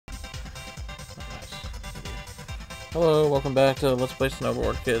Hello, welcome back to Let's Play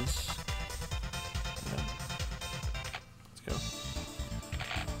Snowboard, kids. Let's go.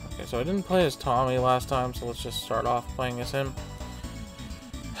 Okay, so I didn't play as Tommy last time, so let's just start off playing as him.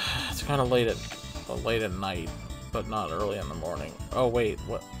 It's kind of late at night, but not early in the morning. Oh wait,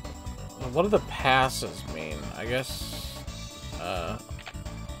 what do the passes mean? I guess, okay.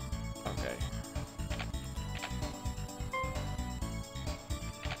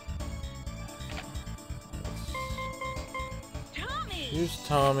 Use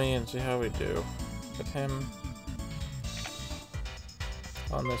Tommy and see how we do with him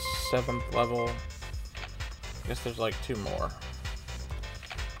on this 7th level. I guess there's like 2 more.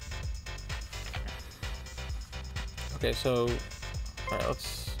 Okay, so alright,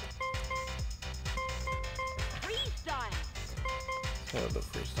 let's go to the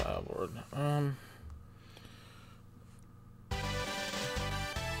freestyle board.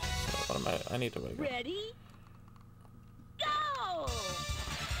 So what am I need to wake up. Ready?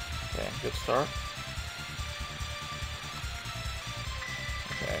 Okay, good start.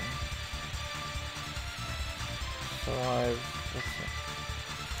 Okay. So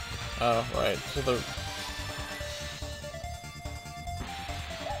oh, right. So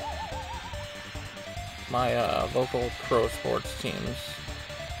my local pro sports teams,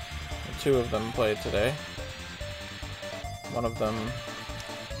 2 of them played today. One of them,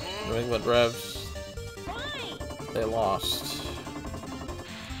 New England Revs, they lost.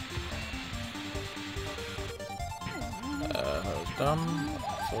 That was dumb.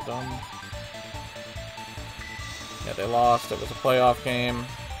 So dumb. Yeah, they lost. It was a playoff game.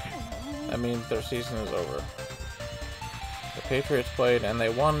 That means their season is over. The Patriots played and they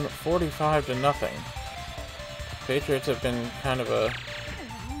won 45-0. Patriots have been kind of a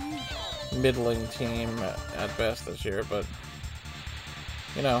middling team at best this year, but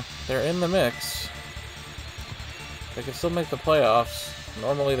you know, they're in the mix. They can still make the playoffs.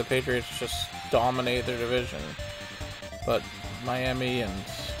 Normally the Patriots just dominate their division, but Miami and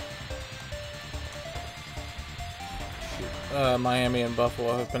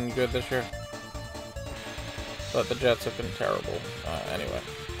Buffalo have been good this year, but the Jets have been terrible. Anyway,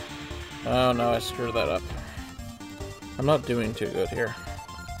 oh no, I screwed that up. I'm not doing too good here.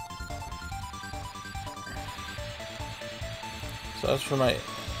 So as for an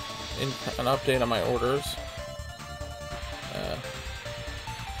update on my orders,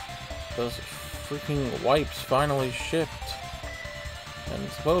 those freaking wipes finally shipped, and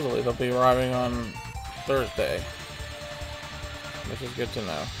supposedly they'll be arriving on Thursday, which is good to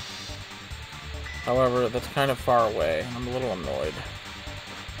know. However, that's kind of far away. I'm a little annoyed.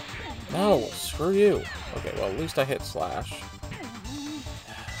 No, screw you. Okay, well, at least I hit slash.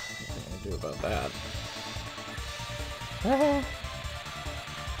 Nothing I can do about that.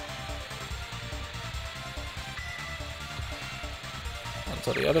 And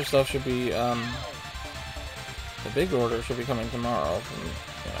so the other stuff should be, the big order should be coming tomorrow from, you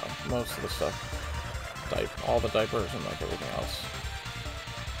know, most of the stuff. All the diapers and like everything else.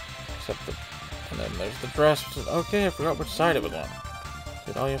 Except and then there's the dress, which is, okay, I forgot which side it was on.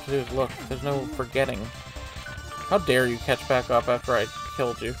 Dude, all you have to do is look. There's no forgetting. How dare you catch back up after I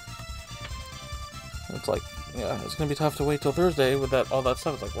killed you? It's like, yeah, it's gonna be tough to wait till Thursday with all that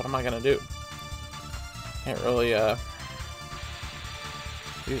stuff. It's like, what am I gonna do? Can't really,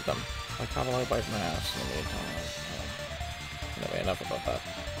 use them. Like, how do I wipe my ass in the meantime? Anyway, enough about that.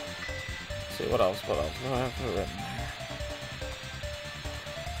 Let's see, what else? What do I have written here?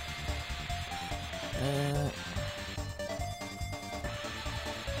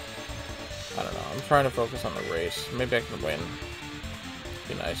 I don't know. I'm trying to focus on the race. Maybe I can win.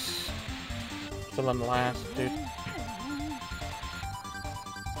 Be nice. Still in last, dude.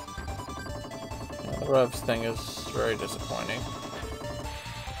 Yeah, the Revs thing is very disappointing.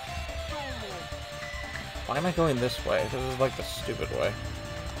 Why am I going this way? This is like the stupid way.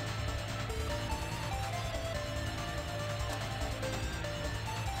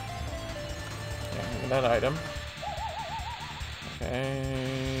 Yeah, give me that item.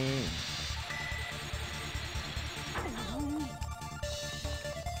 Okay.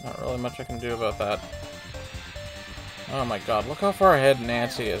 Not really much I can do about that. Oh my god, look how far ahead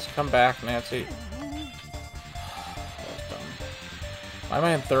Nancy is. Come back, Nancy. That was dumb. Why am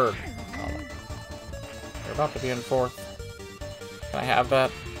I in 3rd? Oh my. You're about to be in 4th. Can I have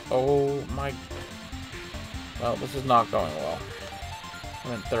that? Oh my. Well, this is not going well.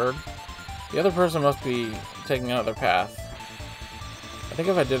 I'm in 3rd. The other person must be taking another path. I think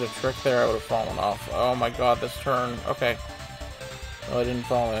if I did a trick there, I would have fallen off. Oh my god, this turn. Okay. Well, I didn't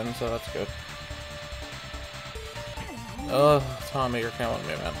fall in, so that's good. Ugh, Tommy, you're killing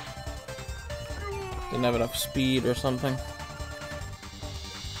me, man. Didn't have enough speed or something.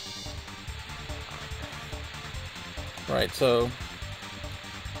 Right, so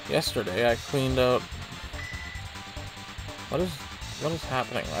yesterday I cleaned out. What is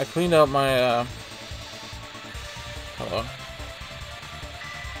happening? I cleaned out my hello.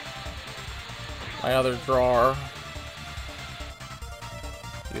 My other drawer.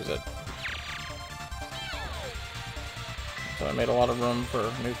 Use it. So I made a lot of room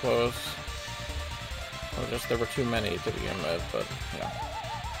for new clothes. Or just there were too many to begin with, but yeah.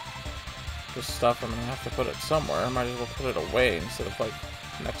 This stuff, I'm gonna have to put it somewhere. I might as well put it away instead of like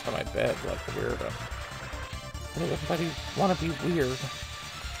next to my bed like a weirdo. Everybody wanna be weird.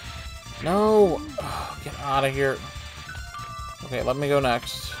 No! Oh, get out of here. Okay, let me go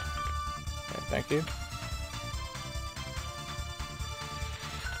next. Okay, thank you.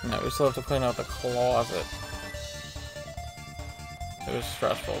 No, we still have to clean out the closet. It was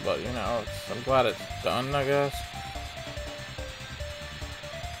stressful, but you know, I'm glad it's done, I guess.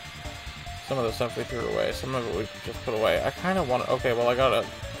 Some of the stuff we threw away, some of it we just put away. I kind of want to... Okay, well, I got a...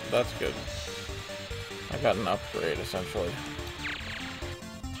 That's good. I got an upgrade, essentially.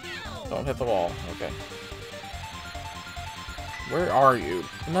 Don't hit the wall. Okay. Where are you?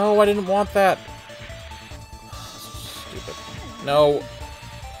 No, I didn't want that. Stupid. No.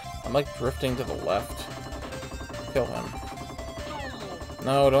 I'm like drifting to the left. Kill him.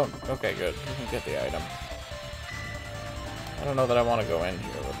 No, don't... Okay, good. You can get the item. I don't know that I want to go in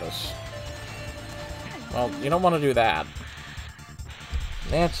here with this. Well, you don't want to do that.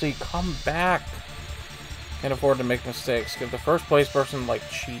 Nancy, come back! Can't afford to make mistakes. Give the first place person, like,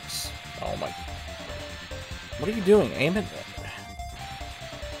 cheats. Oh my... What are you doing? Aim it?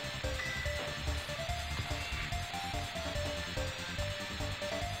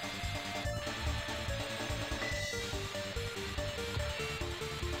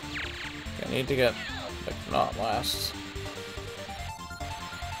 I need to get, like, not last.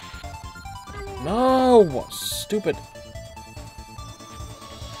 No! Stupid!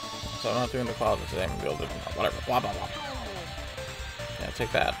 So I'm not doing the closet today. I'm gonna be able to do whatever. Blah, blah, blah. Yeah,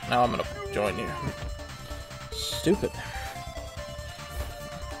 take that. Now I'm gonna join you. Stupid.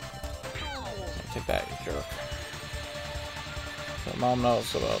 Take that, you jerk. So Mom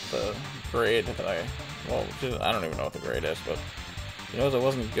knows about the grade that I... Well, I don't even know what the grade is, but... She knows it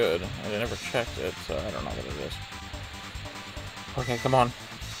wasn't good. I never checked it, so I don't know what it is. Okay, come on.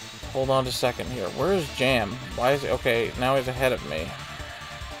 Hold on just a second here. Where is Jam? Why is he... Okay, now he's ahead of me.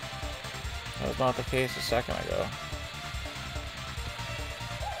 That was not the case a second ago.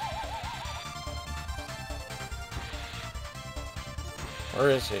 Where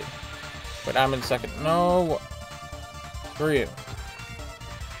is he? But I'm in second. No! Screw you.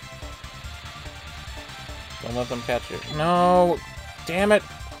 Don't let them catch you. No! Damn it!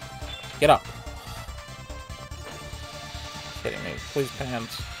 Get up. Kidding me. Please,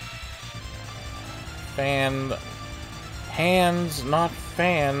 pants. Fan. Hands, not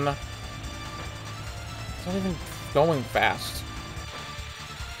fan. It's not even going fast.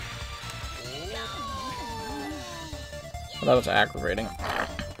 Well, that was aggravating.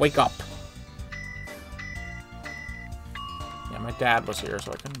 Wake up! Yeah, my dad was here,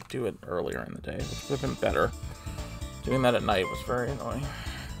 so I couldn't do it earlier in the day, which would have been better. Doing that at night was very annoying.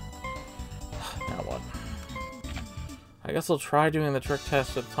 Now what? I guess I'll try doing the trick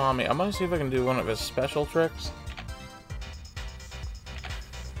test with Tommy. I'm gonna see if I can do one of his special tricks.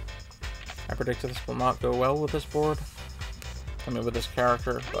 I predict this will not go well with this board. I mean, with this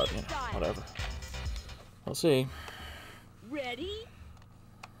character, but, you know, whatever. We'll see. Ready?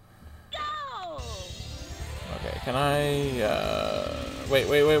 Go! Okay, can I,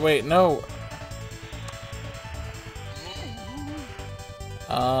 wait, no!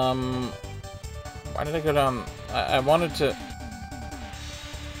 Why did I go down? I wanted to...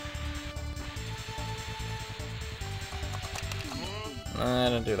 I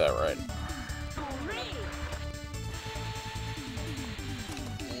didn't do that right.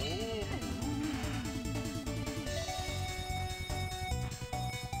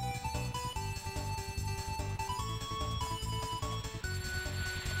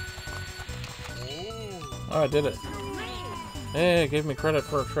 Oh, I did it. Hey, it gave me credit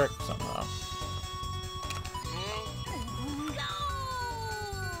for a trick somehow.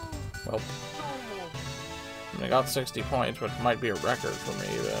 Well, I got 60 points, which might be a record for me,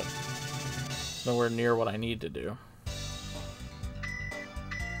 but it's nowhere near what I need to do.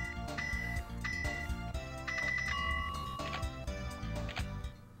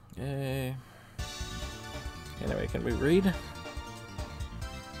 Yay. Anyway, can we read? Went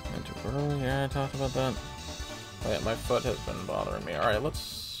too early. Yeah, I talked about that. Oh yeah, my foot has been bothering me. Alright,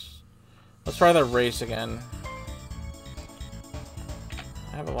 let's Let's try that race again.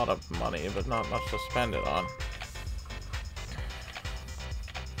 I have a lot of money, but not much to spend it on.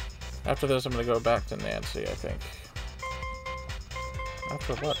 After this, I'm going to go back to Nancy, I think.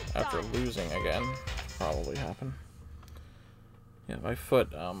 After what? After losing again. Probably happen. Yeah, my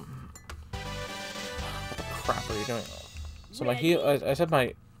foot, what the crap are you doing? So my heel, I said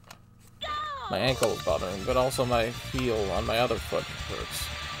my ankle was bothering, but also my heel on my other foot hurts.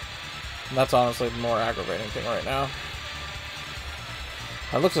 And that's honestly the more aggravating thing right now.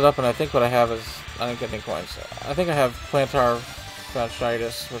 I looked it up, and I think what I have is, I didn't get any coins. I think I have plantar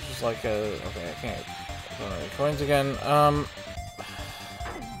fasciitis, which is like a, okay, I don't have any coins again.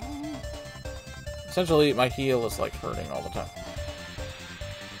 Essentially, my heel is like hurting all the time.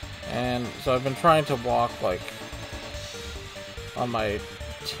 And so I've been trying to walk like on my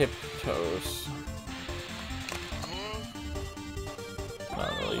tiptoes.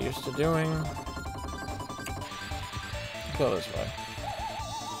 Not really used to doing. Go this way.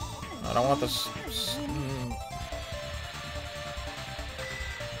 I don't want this.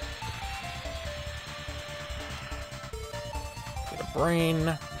 Get a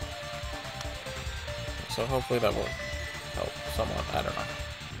brain. So hopefully that will help somewhat. I don't know.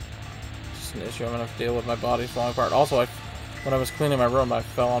 Just an issue I'm gonna have to deal with. My body's falling apart. Also, when I was cleaning my room, I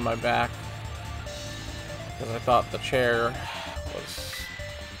fell on my back because I thought the chair was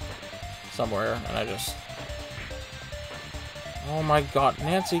somewhere, and I just. Oh my god,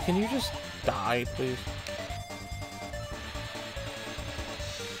 Nancy, can you just die, please?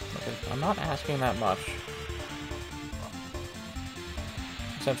 I'm not asking that much.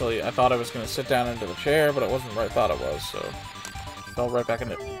 Essentially, I thought I was going to sit down into the chair, but it wasn't where I thought it was, so I fell right back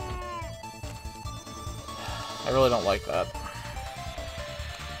into it. I really don't like that.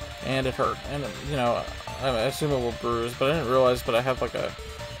 And it hurt. And, you know, I assume it will bruise, but I didn't realize, but I have like a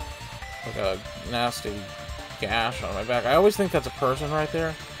nasty gash on my back. I always think that's a person right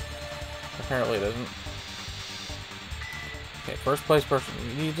there. Apparently it isn't. Okay, first place person.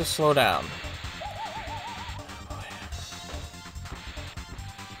 You need to slow down.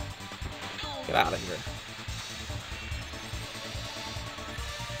 Get out of here.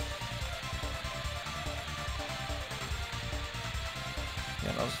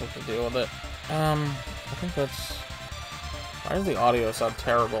 Yeah, I'll just have to deal with it. I think that's... Why does the audio sound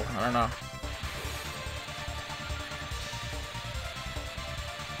terrible? I don't know.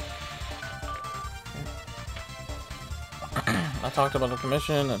 I talked about the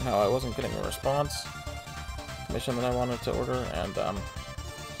commission and how I wasn't getting a response. Commission that I wanted to order, and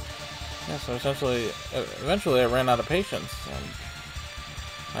yeah, so essentially, eventually I ran out of patience, and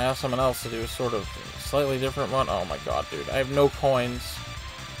I asked someone else to do a sort of slightly different one. Oh my god, dude, I have no coins.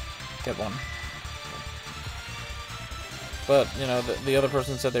 Get one. But, you know, the other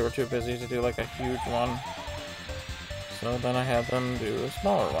person said they were too busy to do like a huge one. So then I had them do a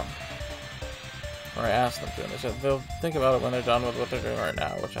smaller one. Or I asked them to, and they said they'll think about it when they're done with what they're doing right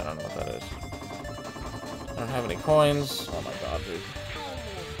now, which I don't know what that is. I don't have any coins. Oh my god, dude.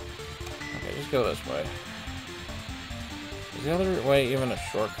 Okay, just go this way. Is the other way even a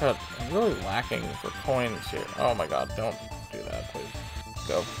shortcut? I'm really lacking for coins here. Oh my god, don't do that, please.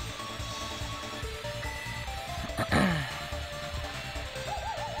 Go.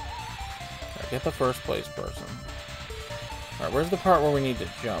 Right, get the first place person. Alright, where's the part where we need to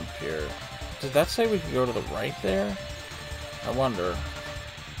jump here? Did that say we could go to the right there? I wonder.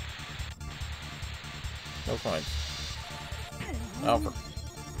 No coins. Oh,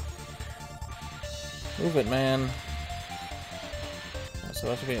 move it, man. So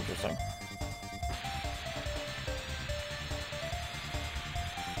that should be interesting.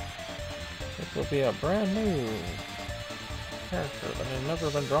 This will be a brand new character that has never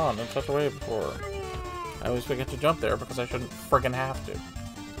been drawn in such a way before. I always forget to jump there because I shouldn't friggin' have to.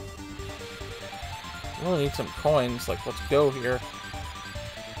 I really need some coins. Like, let's go here.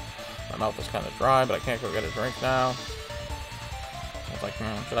 My mouth is kind of dry, but I can't go get a drink now. I was like,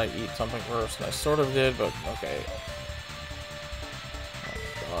 should I eat something first? And I sort of did, but okay. Oh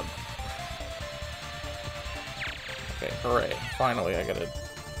my god. Okay, hooray. Finally, I get a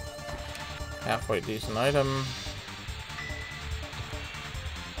halfway decent item.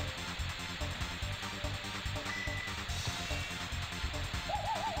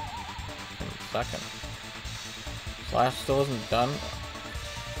 Second. Slash still isn't done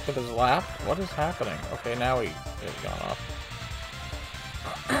with his lap? What is happening? Okay, now he's gone off.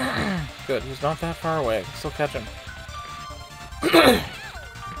 Good, he's not that far away. I can still catch him. At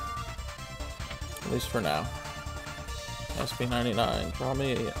least for now. SB99, draw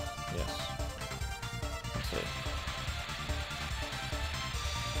me. Yes. Let's see.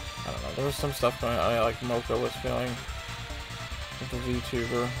 don't know. There was some stuff going on. Like Mocha was feeling, the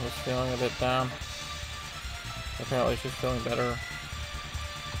VTuber was feeling a bit down. Apparently she's feeling better.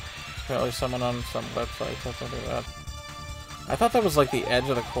 Apparently someone on some website said something like that. I thought that was like the edge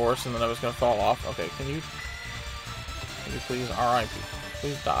of the course and then I was going to fall off. Okay, can you please RIP?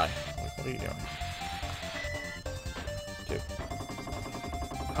 Please die. Like, what are you doing? Dude.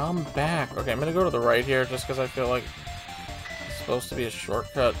 Come back. Okay, I'm going to go to the right here just because I feel like it's supposed to be a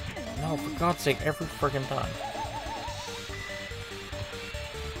shortcut. No, for God's sake, every friggin' time.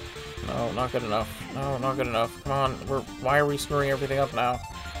 No, not good enough. No, not good enough. Come on, why are we screwing everything up now?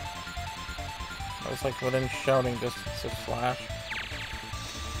 I was like within shouting distance of Slash.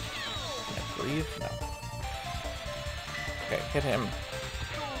 Can I breathe? No. Okay, hit him.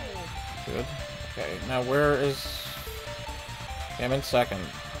 Good. Okay, now where is... Okay, I'm in second.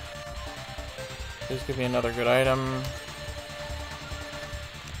 Please give me another good item.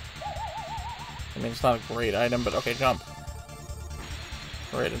 I mean, it's not a great item, but okay, jump.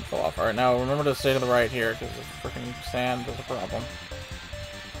 Right, didn't fall off. Alright, now remember to stay to the right here, because the freaking sand is a problem.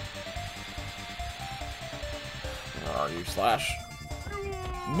 Where are you, Slash?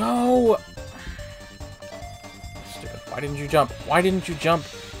 No! Stupid. Why didn't you jump? Why didn't you jump?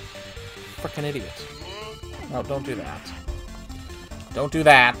 Frickin' idiot. No, don't do that. Don't do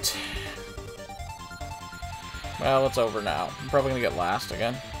that! Well, it's over now. I'm probably gonna get last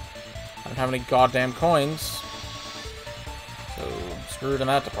again. I don't have any goddamn coins. So, screwed in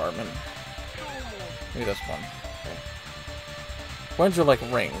that department. Maybe this one. Okay. Coins are like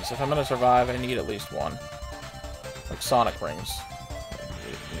rings. If I'm gonna survive, I need at least one. Like Sonic rings.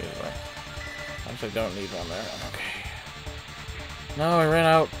 Okay, actually don't need one there. Okay. No, I ran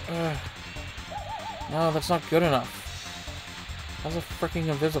out. Ugh. No, that's not good enough. How's a freaking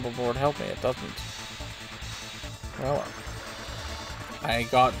invisible board help me? It doesn't. Well, I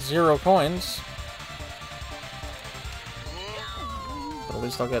got 0 coins. But at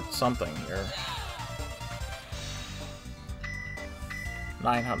least I'll get something here.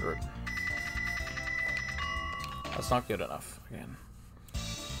 900. That's not good enough, again.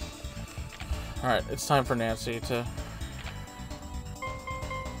 Alright, it's time for Nancy to...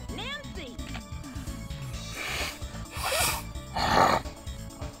 Nancy!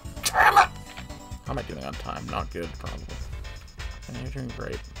 Damn it! How am I doing on time? Not good, probably. And you're doing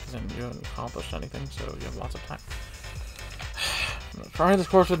great, because then you haven't accomplished anything, so you have lots of time. I'm gonna try this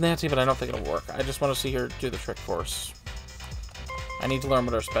course with Nancy, but I don't think it'll work. I just want to see her do the trick course. I need to learn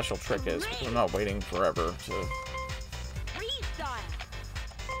what her special trick is, because I'm not waiting forever to...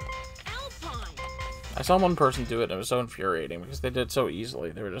 I saw one person do it, and it was so infuriating, because they did it so easily.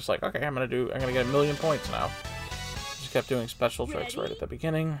 They were just like, okay, I'm gonna get 1,000,000 points now. Just kept doing special tricks right at the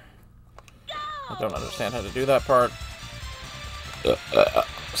beginning. I don't understand how to do that part.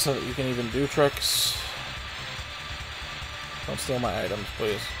 So that you can even do tricks. Don't steal my items,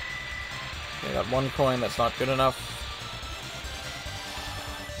 please. Okay, I got 1 coin, that's not good enough.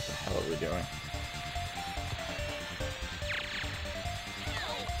 What the hell are we doing?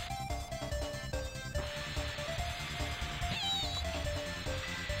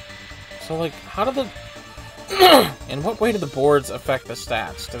 So, like, how do the... in what way do the boards affect the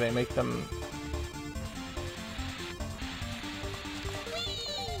stats? Do they make them...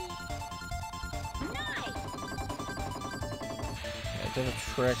 I did a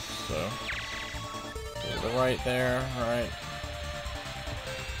trick, so... to the right there, alright.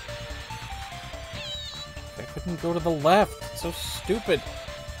 I couldn't go to the left. It's so stupid.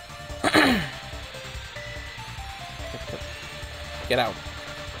 Get out.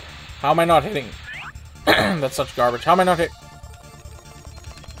 How am I not hitting? That's such garbage. How am I not hitting?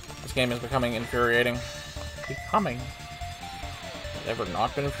 This game is becoming infuriating. Becoming? Has it ever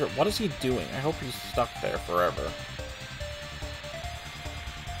not been infuriating? What is he doing? I hope he's stuck there forever.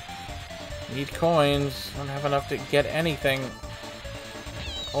 Need coins. Don't have enough to get anything.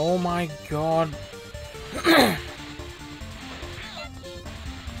 Oh my god.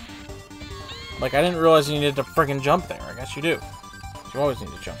 Like, I didn't realize you needed to friggin' jump there. I guess you do. You always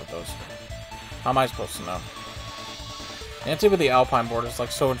need to jump at those. How am I supposed to know? Nancy with the Alpine board is,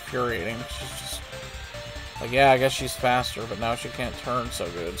 like, so infuriating. She's just... like, yeah, I guess she's faster, but now she can't turn so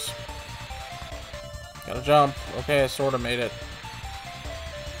good. Gotta jump. Okay, I sort of made it.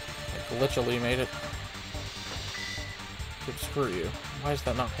 I glitchily made it. Dude, screw you. Why is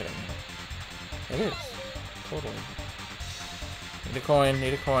that not hitting me? It is. Totally. Need a coin,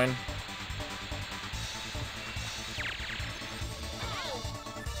 need a coin.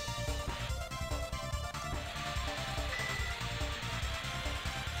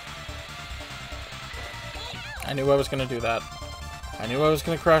 I knew I was going to do that. I knew I was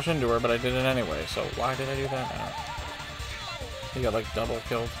gonna crash into her, but I did it anyway, so why did I do that? I don't know. He got, like, double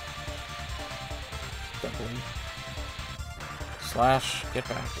killed. Double. Slash, get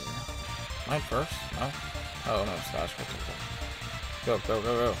back here. Mine first? No? Oh, no, Slash gets it. Go, go,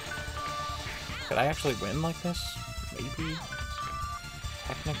 go, go. Could I actually win like this? Maybe?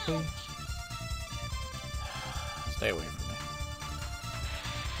 Technically? Stay away from me.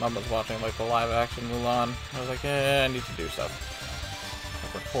 Mom was watching, like, the live-action Mulan. I was like, yeah, I need to do stuff.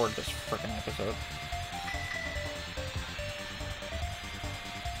 Like, record this frickin' episode.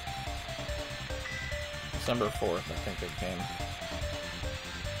 December 4th, I think it came.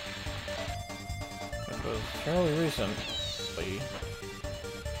 It was fairly recently.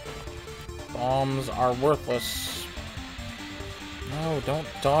 Bombs are worthless. No, don't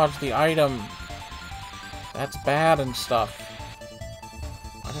dodge the item. That's bad and stuff.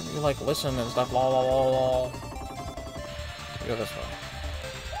 Why don't you, like, listen and stuff? Lol, lol, lol, lol. Go this way.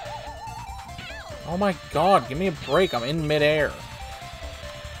 Oh my god, give me a break. I'm in midair.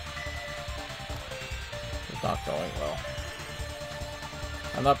 It's not going well.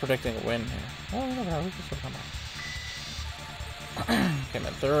 I'm not predicting a win here. Oh, no, no, this will come out. Came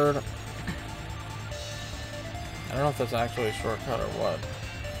in third. I don't know if that's actually a shortcut or what.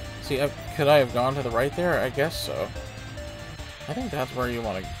 See, could I have gone to the right there? I guess so. I think that's where you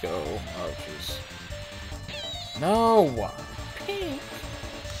want to go. Oh, jeez. No! Pink!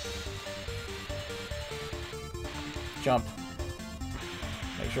 Jump.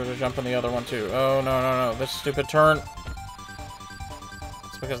 Make sure to jump on the other one, too. Oh, no, no, no. This stupid turn.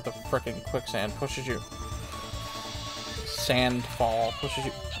 It's because the frickin' quicksand pushes you. Sandfall pushes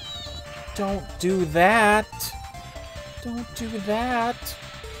you. Don't do that! Don't do that!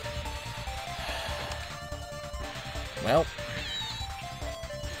 Well.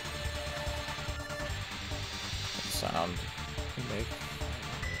 That sound you make.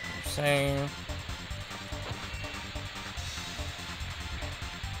 You're saying.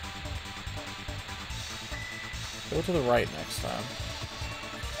 Go to the right next time.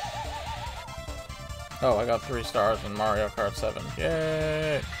 Oh, I got 3 stars in Mario Kart 7.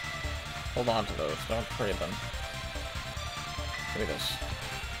 Yay! Hold on to those. Don't trade them. Give me this.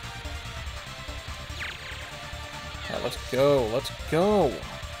 Alright, let's go. Let's go!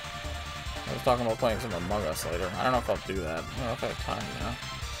 I was talking about playing some Among Us later. I don't know if I'll do that. I don't know if I have time now.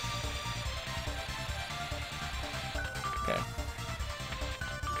 Okay.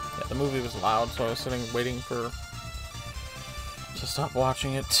 Yeah, the movie was loud, so I was sitting waiting to stop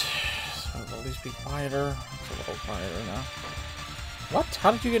watching it. So it'll at least be quieter. It's a little quieter now. What?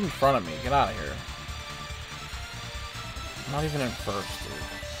 How did you get in front of me? Get out of here. I'm not even in first, dude.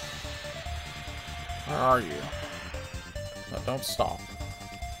 Where are you? No, don't stop.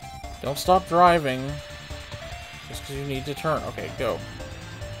 Don't stop driving. Just because you need to turn. Okay, go.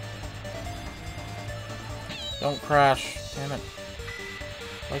 Don't crash. Damn it.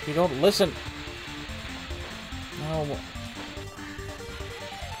 Like, you don't listen. No.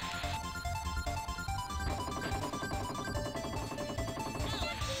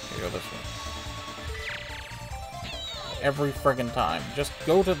 Go this way. Every friggin' time. Just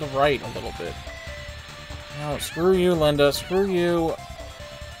go to the right a little bit. No, screw you, Linda. Screw you.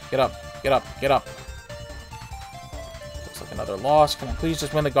 Get up. Get up. Get up. Looks like another loss. Can I please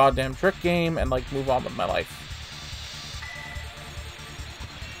just win the goddamn trick game and, like, move on with my life?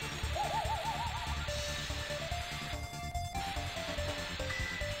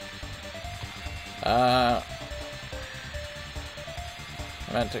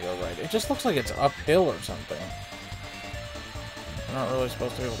 I meant to go right. It just looks like it's uphill or something. I'm not really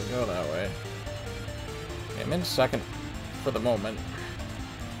supposed to be able to go that way. Okay, I'm in second for the moment.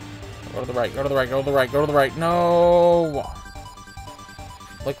 Go to the right, go to the right, go to the right, go to the right. No!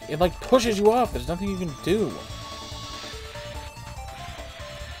 Like, it like pushes you off. There's nothing you can do.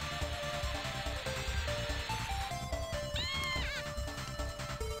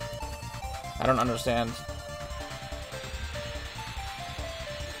 I don't understand.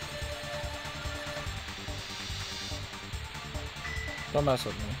 Don't mess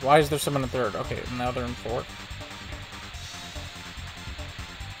with me. Why is there someone in third? Okay, now they're in fourth.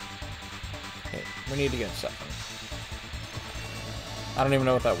 Okay, we need to get second. I don't even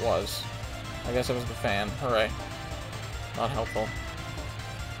know what that was. I guess it was the fan. Hooray. Not helpful.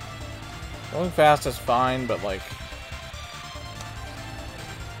 Going fast is fine, but like...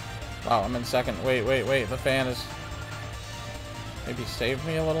 Wow, I'm in second. Wait, wait, wait. The fan is... Maybe save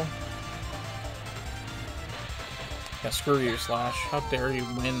me a little? Yeah, screw you, Slash. How dare you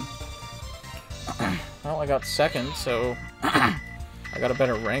win? Well, I got second, so... I got a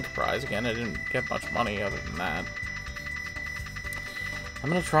better rank prize. Again, I didn't get much money other than that. I'm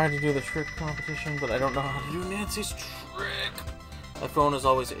gonna try to do the trick competition, but I don't know how to do Nancy's trick. My phone is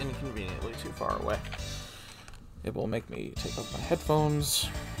always inconveniently too far away. It will make me take off my headphones.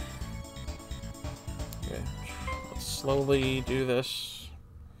 Okay, let's slowly do this.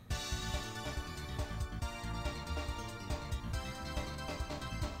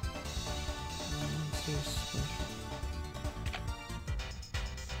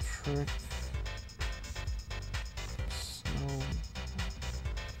 Trick. Snow.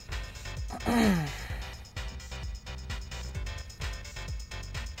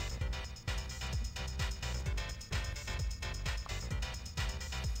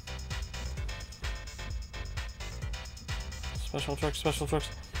 Special tricks, special tricks.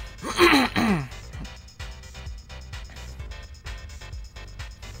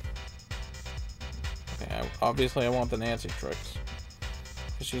 Okay, obviously I want the Nancy tricks.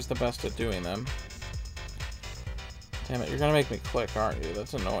 Because she's the best at doing them. Damn it, you're gonna make me click, aren't you?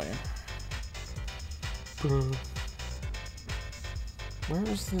 That's annoying. Where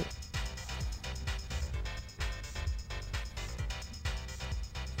is the...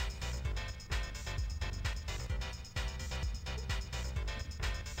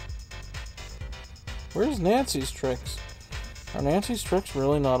 Where's Nancy's tricks? Are Nancy's tricks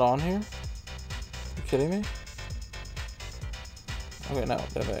really not on here? Are you kidding me? Okay, no,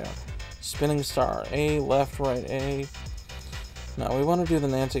 there they are. Spinning star. A, left, right, A. No, we want to do the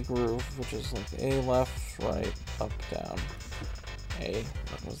Nancy groove, which is like A, left, right, up, down. A.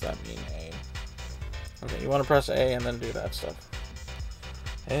 What does that mean, A? Okay, you want to press A and then do that stuff.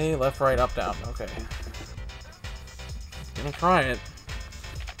 A, left, right, up, down. Okay. Gonna try it.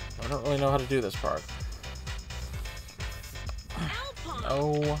 I don't really know how to do this part.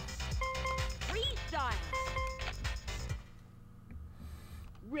 No. Freestyle.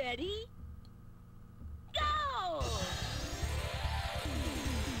 Ready? Go!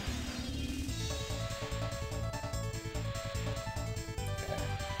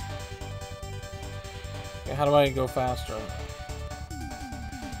 Okay, how do I go faster?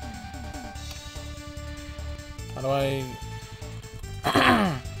 How do I...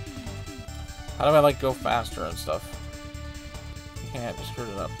 How do I, like, go faster and stuff? You can't, just screwed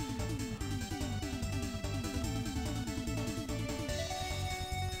it up.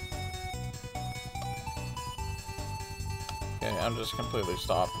 Okay, I'm just completely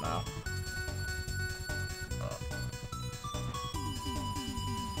stopped now.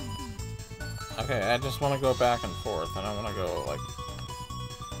 Okay, I just want to go back and forth. I don't want to go, like...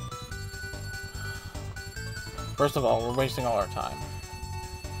 First of all, we're wasting all our time.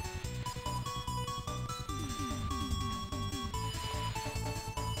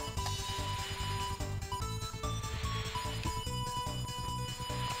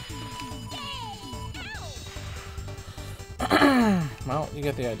 Well, you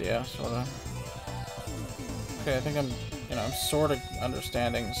get the idea, sorta. Okay, I think I'm, I'm sort of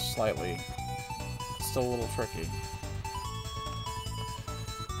understanding slightly. It's still a little tricky.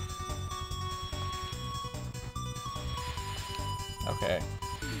 Okay.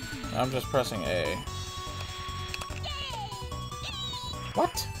 I'm just pressing A.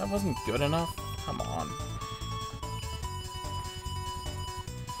 What? That wasn't good enough? Come on.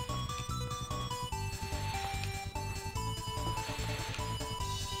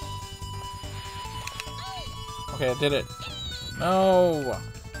 Okay, I did it. No!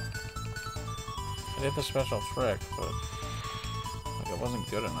 I did the special trick, but like, it wasn't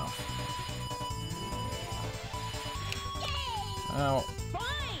good enough. Ow.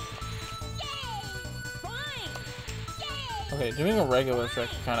 Okay, doing a regular trick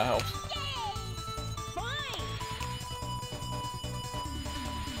kind of helps.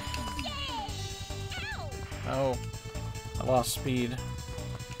 Oh, I lost speed.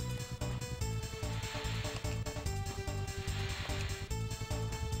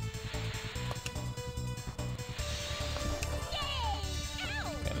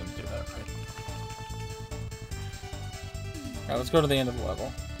 I didn't do that right. Alright, let's go to the end of the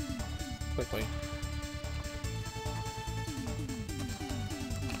level. Quickly.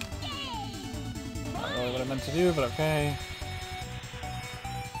 Not really what I meant to do, but okay.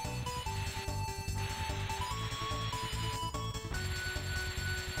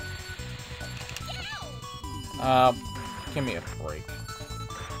 Give me a break.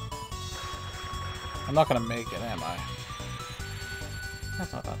 I'm not gonna make it, am I?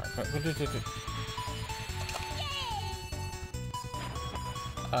 That's not that hard.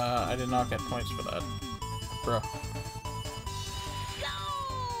 I did not get points for that. Bro.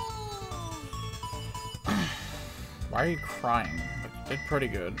 Why are you crying? Like, you did pretty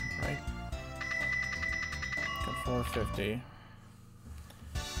good, right? Got 450.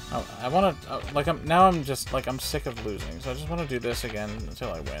 I want to, like, I'm just, like, I'm sick of losing, so I just want to do this again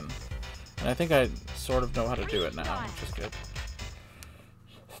until I win. And I think I sort of know how to do it now, which is good.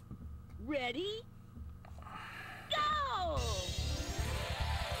 Ready? Go!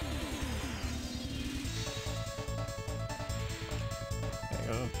 Okay,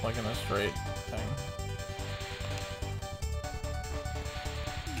 go, like, in a straight thing.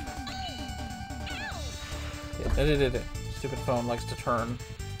 Yeah, stupid phone likes to turn.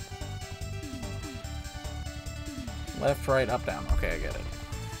 Left, right, up, down. Okay, I get it.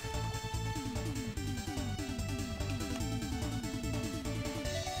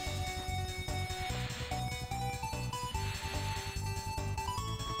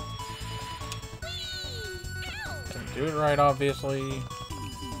 Didn't do it right, obviously.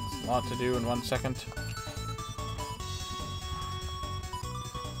 It's a lot to do in 1 second.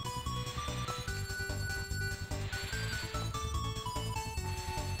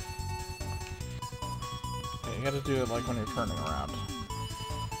 You gotta do it like when you're turning around.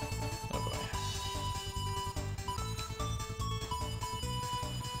 Oh boy.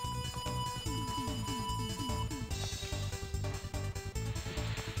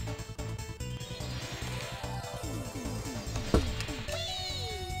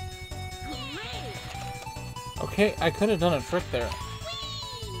 Okay, I could have done a trick there.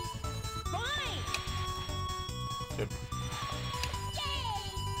 Dude.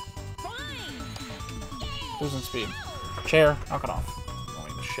 Losing speed. Chair, knock it off.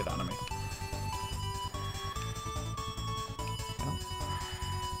 Annoying the shit out of me. No.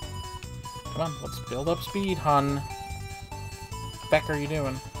 Come on, let's build up speed, hun. What the heck are you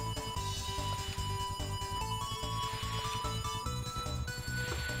doing?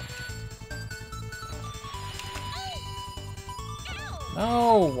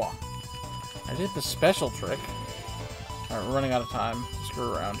 No! I did the special trick. Alright, we're running out of time.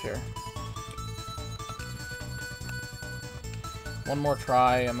 Screw around here. One more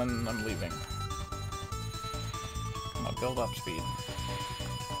try, and then I'm leaving. I'm gonna build up speed.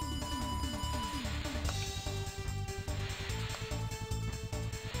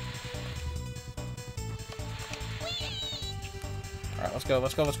 Alright, let's go,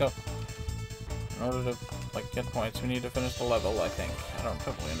 let's go, let's go. In order to, like, get points, we need to finish the level, I think. I don't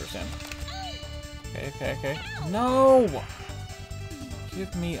totally understand. Okay, okay, okay. No!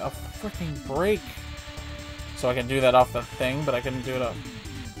 Give me a freaking break! So I can do that off the thing, but I couldn't do it up.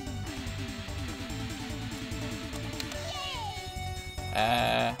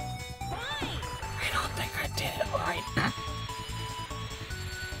 I don't think I did it right.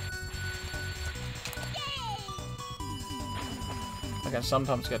 Like, I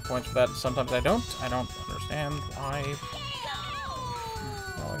sometimes get points for that, and sometimes I don't. I don't understand why.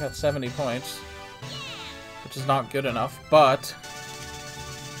 Well, I got 70 points, which is not good enough, but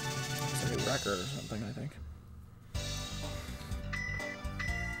it's a new record or something, I think.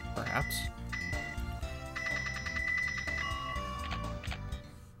 Perhaps.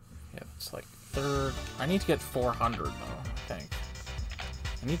 Yeah, it's like third. I need to get 400 though, I think.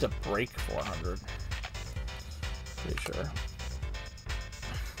 I need to break 400. Pretty sure.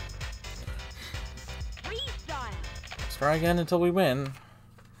 Freestyle. Let's try again until we win.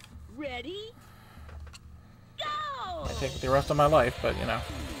 Ready? Go! I take the rest of my life, but you know.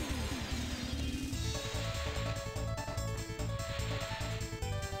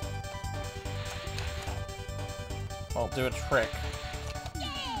 I'll do a trick.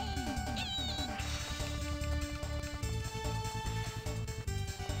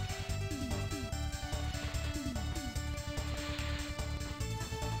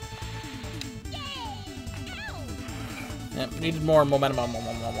 Yep, needed more momentum.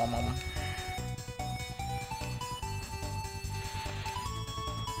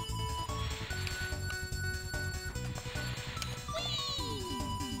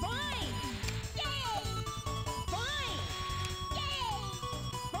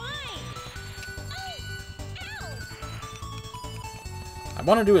 I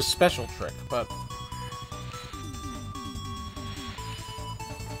want to do a special trick, but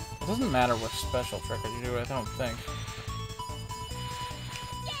it doesn't matter which special trick I do, I don't think.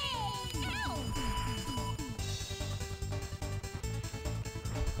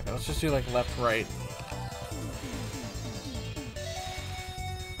 Okay, let's just do like left, right.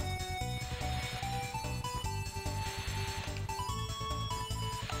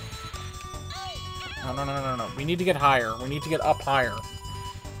 No. We need to get higher. We need to get up higher.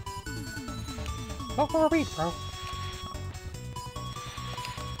 Go for a beat, bro.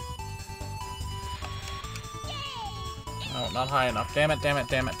 No, not high enough. Damn it. This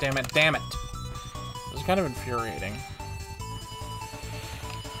is kind of infuriating.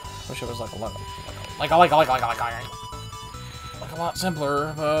 Wish it was like a lot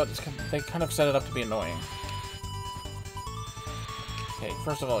simpler, but they kind of set it up to be annoying. Okay,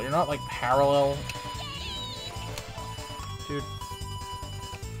 first of all, you're not like parallel. Dude.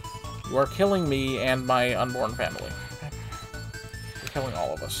 You are killing me and my unborn family. You're killing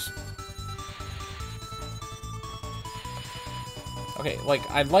all of us. Okay, like,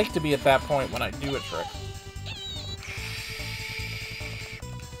 I'd like to be at that point when I do a trick.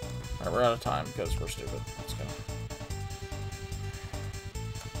 Alright, we're out of time because we're stupid. Let's go.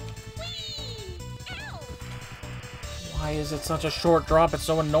 Why is it such a short drop? It's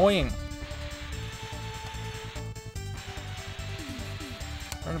so annoying.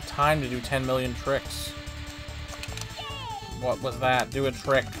 I don't have time to do 10 million tricks. What was that? Do a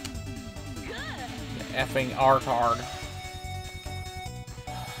trick. You effing artard.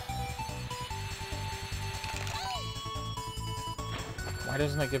 Why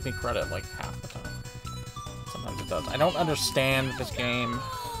doesn't it give me credit like half the time? Sometimes it does. I don't understand this game.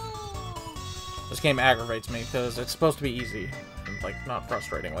 This game aggravates me because it's supposed to be easy. And, like, not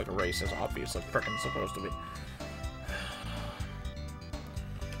frustrating like a race is obviously frickin' supposed to be.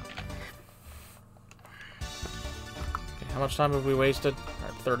 How much time have we wasted?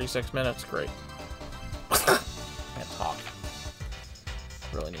 Right, 36 minutes. Great. Can't talk.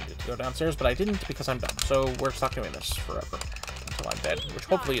 Really needed to go downstairs, but I didn't because I'm dumb. So we're stuck doing this forever until I'm dead, which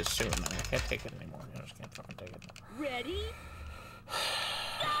hopefully is soon. I can't take it anymore. I just can't fucking take it. Ready?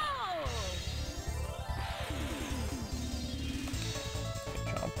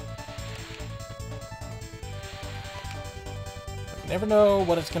 Jump. You never know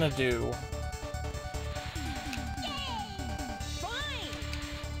what it's gonna do.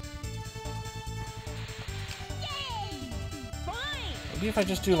 Maybe if I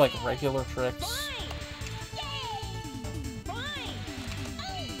just do, like, regular tricks.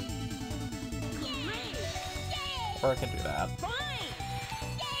 Or I can do that.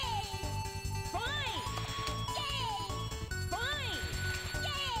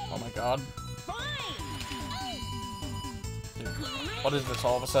 Oh my god. Dude, what is this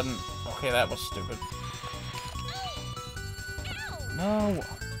all of a sudden? Okay, that was stupid. No!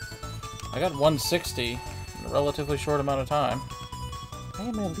 I got 160 in a relatively short amount of time. I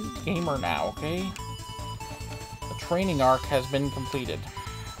am an elite gamer now, okay? The training arc has been completed.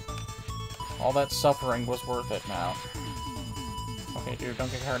 All that suffering was worth it now. Okay, dude, don't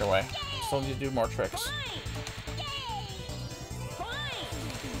get carried away. Still need to do more tricks.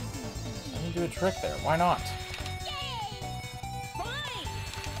 I need to do a trick there. Why not?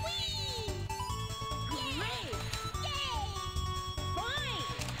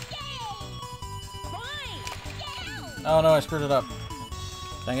 Oh no, I screwed it up.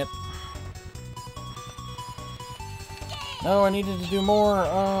 Dang it. No, I needed to do more.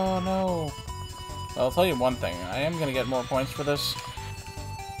 Oh, no. Well, I'll tell you one thing. I am going to get more points for this.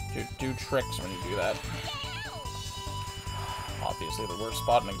 Do tricks when you do that. Obviously the worst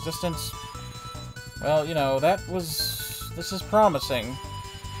spot in existence. Well, you know, that was... This is promising.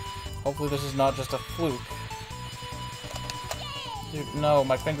 Hopefully this is not just a fluke. Dude, no,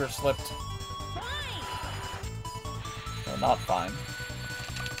 my finger slipped. No, not fine.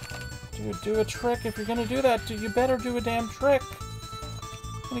 Dude, do a trick. If you're gonna do that, you better do a damn trick.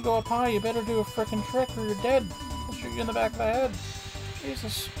 You're gonna go up high, you better do a frickin' trick or you're dead. I'll shoot you in the back of the head.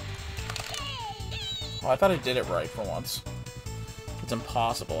 Jesus. Oh, I thought I did it right for once. It's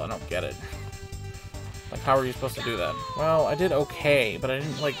impossible. I don't get it. Like, how are you supposed to do that? Well, I did okay, but I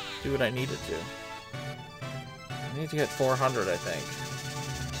didn't, like, do what I needed to. I need to get 400, I think.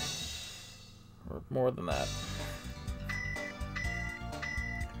 Or more than that.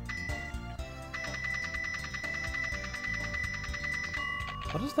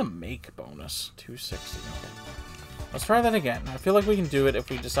 What is the make bonus? 260. Okay. Let's try that again. I feel like we can do it if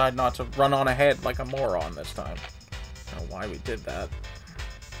we decide not to run on ahead like a moron this time. I don't know why we did that.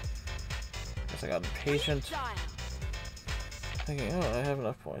 Guess I got impatient. Thinking, oh, I have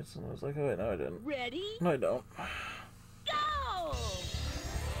enough points. And I was like, oh wait, no I didn't. Ready? No, I don't. Go!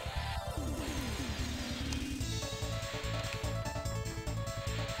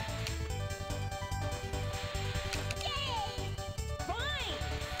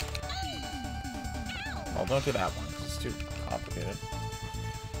 Well, don't do that one, 'cause it's too complicated.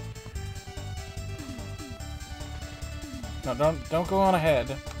 No, don't go on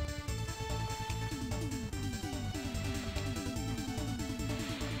ahead.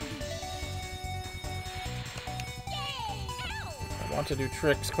 I want to do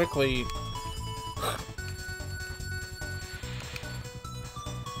tricks quickly.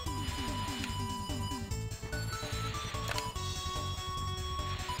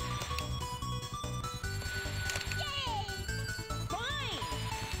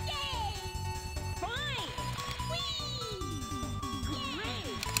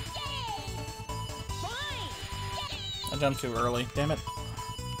 jump too early. Damn it.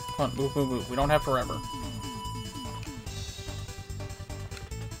 Come on, move, move, move. We don't have forever.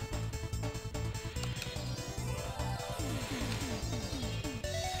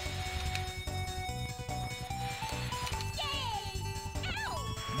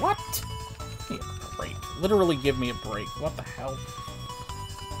 What? Give me a break. Literally give me a break. What the hell?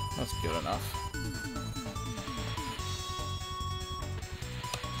 That's good enough.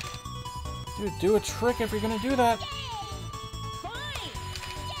 Dude, do a trick if you're gonna do that.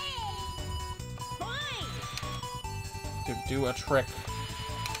 Dude, do a trick.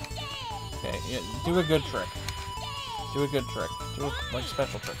 Okay, yeah, do a good trick. Do a good trick. Do a, like,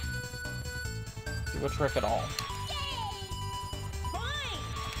 special trick. Do a trick at all.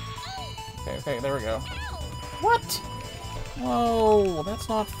 Okay, okay, there we go. What? Oh, that's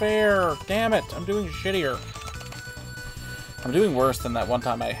not fair. Damn it, I'm doing shittier. I'm doing worse than that one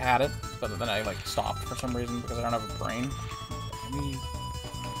time I had it, but then I, like, stopped for some reason because I don't have a brain. Let me...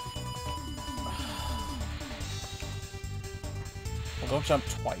 Well, don't jump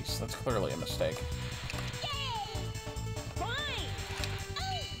twice. That's clearly a mistake.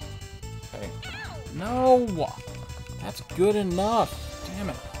 Okay. No! That's good enough. Damn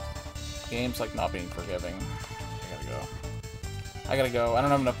it. Game's, like, not being forgiving. I gotta go. I gotta go. I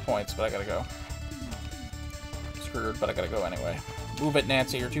don't have enough points, but I gotta go. Screwed, but I gotta go anyway. Move it,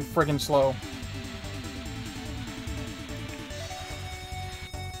 Nancy. You're too friggin' slow.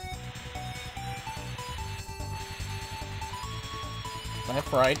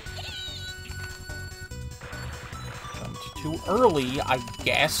 Left, right. Jumped too early, I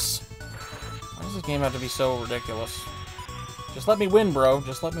guess. Why does this game have to be so ridiculous? Just let me win, bro.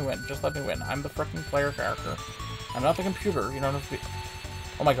 Just let me win. Just let me win. I'm the frickin' player character. I'm not the computer. You don't have to be...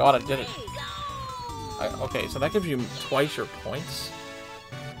 Oh my god, I did it. Okay, so that gives you twice your points.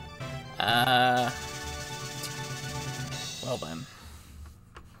 Well then.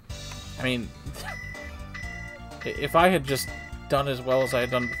 I mean... if I had just done as well as I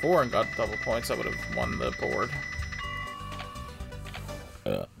had done before and got double points, I would have won the board.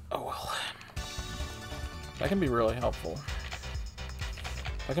 Oh well. That can be really helpful.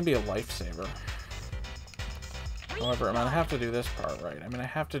 That can be a lifesaver. However, I'm gonna have to do this part right. I mean, I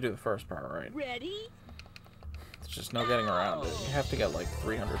have to do the first part right. Ready? There's just no getting around it. You have to get like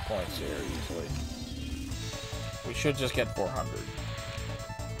 300 points here easily. We should just get 400.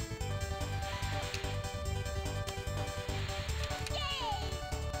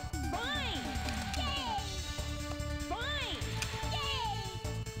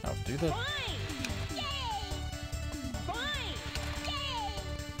 Now do the...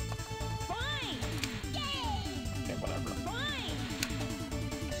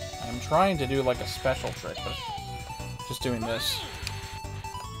 Trying to do like a special trick, but just doing this.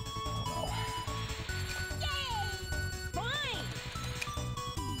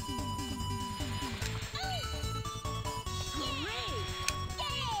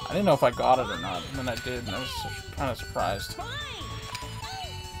 I didn't know if I got it or not, and then I did, and I was kind of surprised.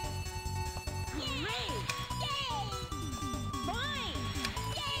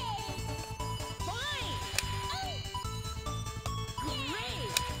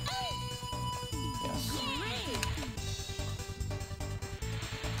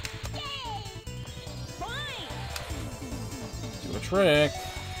 Trick.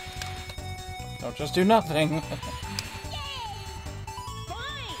 Don't just do nothing.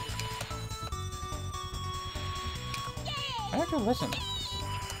 I have to listen.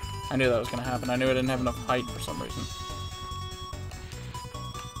 I knew that was going to happen. I knew I didn't have enough height for some reason.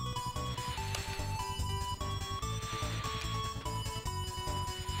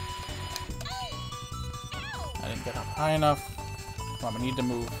 I didn't get up high enough. Come on, I need to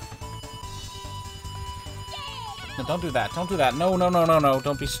move. No, don't do that. Don't do that. No, no, no, no, no.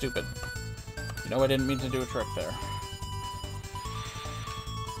 Don't be stupid. You know I didn't mean to do a trick there.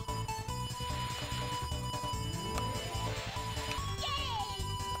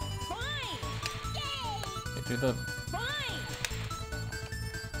 Okay, do the...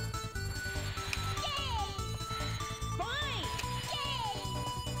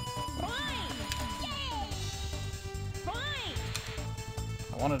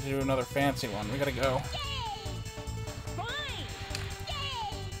 I wanted to do another fancy one. We gotta go.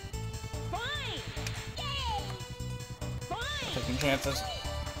 Taking chances.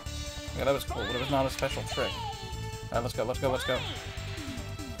 Yeah, that was cool, but it was not a special trick. Alright, let's go, let's go, let's go.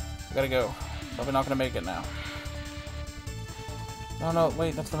 We gotta go. Probably not gonna make it now. No, no,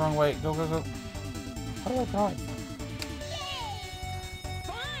 wait, that's the wrong way. Go, go, go. How do I die?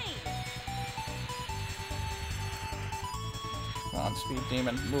 Come on, speed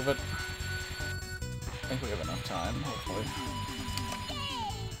demon, move it. think we have enough time, hopefully.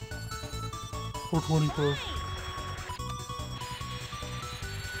 425.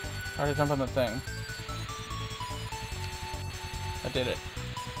 Try to jump on the thing. I did it.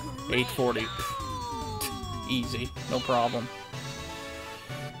 840. Easy. No problem.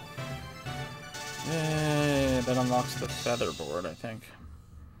 Yay, that unlocks the featherboard, I think.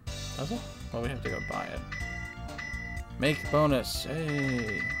 Does it? Well, we have to go buy it. Make bonus.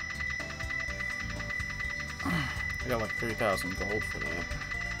 Hey. I got like 3,000 gold for that.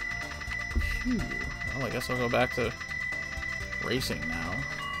 Phew. Well, I guess I'll go back to racing now.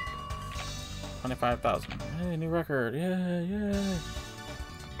 25,000. Hey, new record. Yay, yay.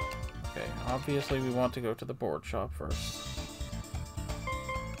 Okay, obviously we want to go to the board shop first.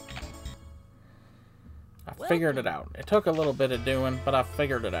 I figured it out. It took a little bit of doing, but I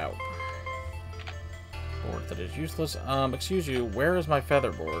figured it out. Board that is useless. Excuse you, where is my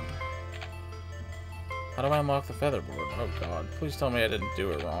featherboard? How do I unlock the featherboard? Oh god, please tell me I didn't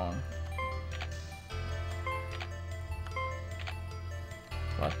do it wrong.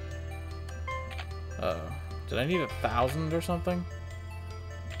 What? Did I need 1,000 or something?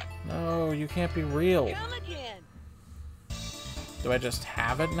 No, you can't be real. Do I just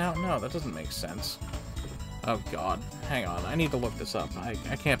have it now? No, that doesn't make sense. Oh god, hang on, I need to look this up. I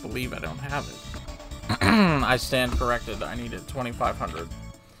can't believe I don't have it. I stand corrected, I needed 2,500.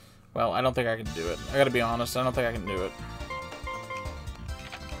 Well, I don't think I can do it. I gotta be honest, I don't think I can do it.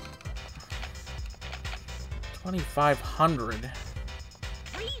 2,500?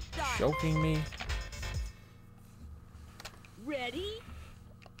 Joking me? Ready?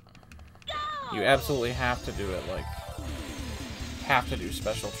 Go! You absolutely have to do it, like... Have to do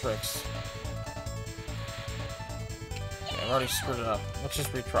special tricks. Okay, I've already screwed it up. Let's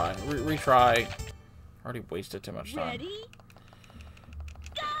just retry. Retry. Already wasted too much time. Ready?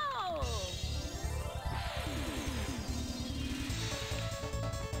 Go!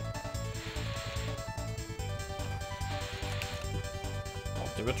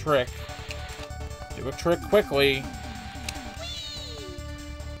 I'll do a trick. Do a trick quickly.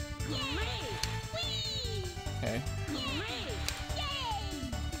 Okay.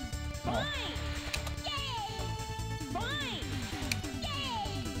 Oh.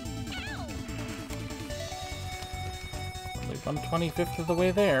 Only 1/25th of the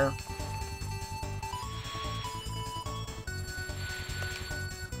way there.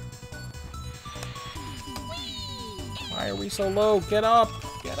 Why are we so low? Get up!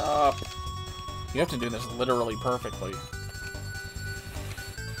 Get up! You have to do this literally perfectly.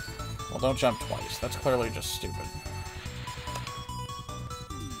 Well, don't jump twice. That's clearly just stupid.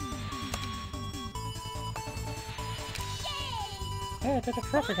 Hey, I did a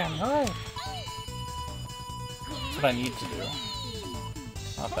trick again. Hooray! That's what I need to do.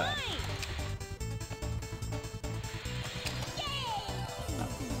 Not that.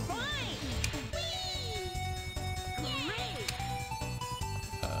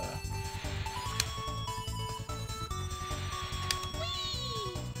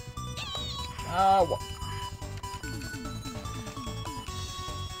 What?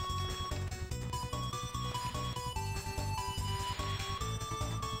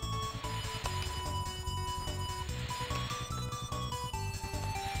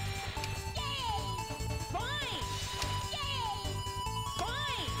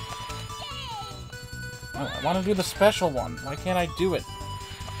 Oh, I want to do the special one. Why can't I do it?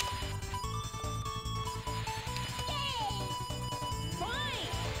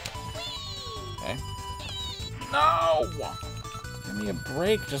 Okay. No! Give me a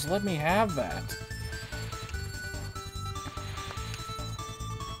break. Just let me have that.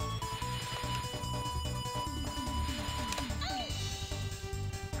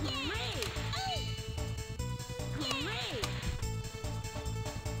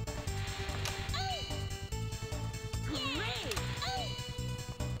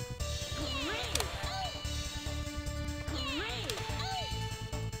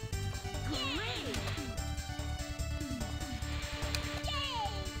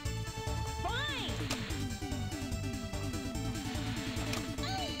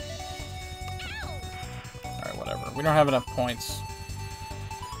 We don't have enough points.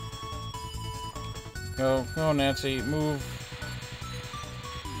 Go, go, Nancy, move.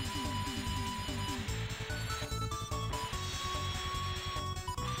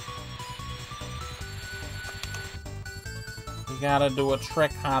 You gotta do a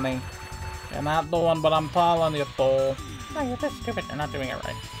trick, honey. You're not doing what I'm telling you, to. No, you're just stupid. You're not doing it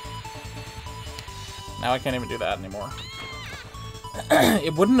right. Now I can't even do that anymore.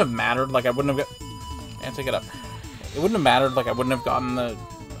 It wouldn't have mattered, like I wouldn't have got... Nancy, get up. It wouldn't have mattered, like I wouldn't have gotten the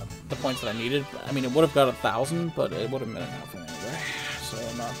the points that I needed. I mean, it would have got 1,000, but it would have been enough anyway. So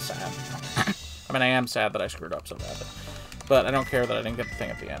I'm not sad. I mean, I am sad that I screwed up so badly. But I don't care that I didn't get the thing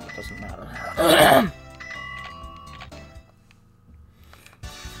at the end. It doesn't matter.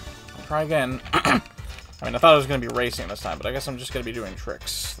 I'll try again. I mean, I thought I was going to be racing this time, but I guess I'm just going to be doing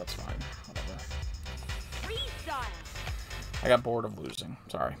tricks. That's fine. Whatever. I got bored of losing.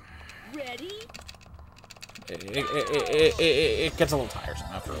 Sorry. Ready? It gets a little tiresome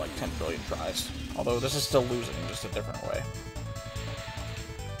after like 10 billion tries. Although this is still losing, just a different way.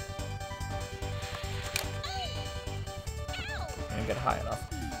 I didn't get high enough.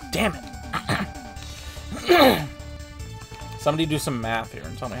 Damn it! Somebody do some math here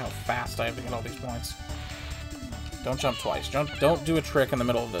and tell me how fast I have to get all these points. Don't jump twice. Don't do a trick in the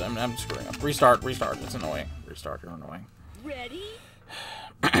middle of it. I'm screwing up. Restart. It's annoying. Restart, you're annoying. Ready?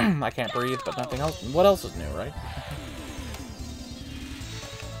 I can't breathe, but nothing else. What else is new, right?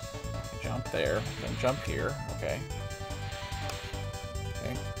 Jump there, then jump here. Okay.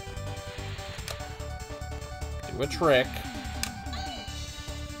 Okay. Do a trick.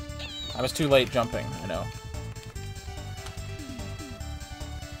 I was too late jumping, I know.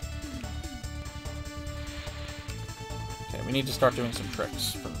 Okay, we need to start doing some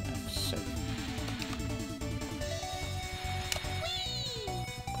tricks for next sake.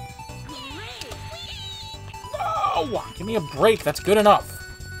 No! Give me a break, that's good enough.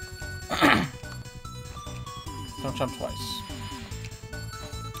 Don't jump twice.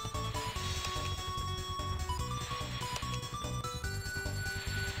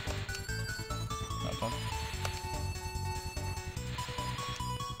 No, don't.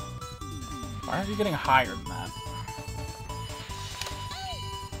 Why aren't you getting higher than that?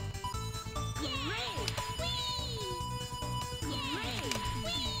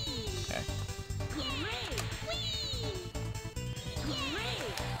 Okay.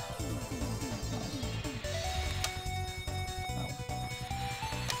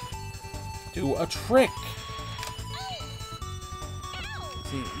 Do a trick!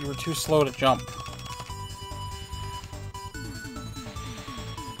 See, you were too slow to jump.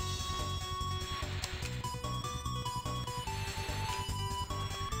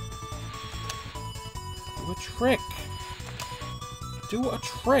 Do a trick! Do a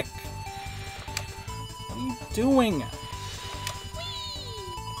trick! What are you doing?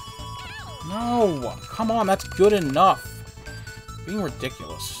 No! Come on, that's good enough! Being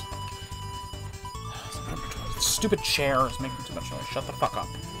ridiculous. Stupid chair is making too much noise. Shut the fuck up.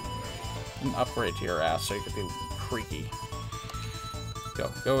 You can upgrade to your ass so you could be creaky.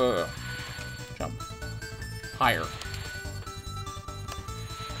 Go, go, go, go. Jump. Higher.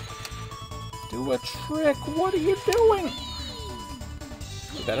 Do a trick. What are you doing?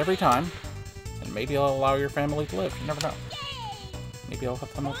 Do that every time, and maybe I'll allow your family to live. You never know. Maybe I'll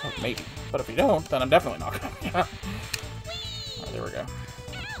help them out. Maybe. But if you don't, then I'm definitely not gonna. Alright, there we go.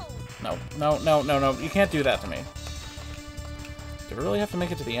 No, no, no, no, no. You can't do that to me. Do we really have to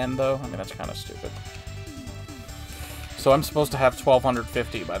make it to the end, though? I mean, that's kind of stupid. So I'm supposed to have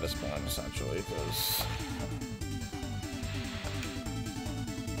 1,250 by this point, essentially, because...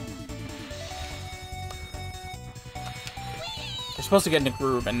 You're supposed to get in a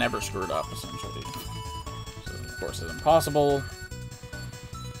groove and never screw it up, essentially. So, of course, it's impossible.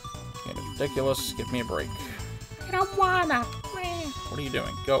 Game is ridiculous. Give me a break. I don't wanna. What are you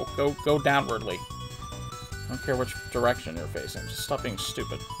doing? Go, go, go downwardly. I don't care which direction you're facing. Just stop being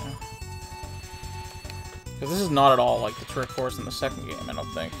stupid. Because this is not at all like the trick course in the second game, I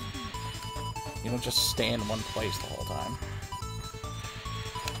don't think. You don't just stay in one place the whole time.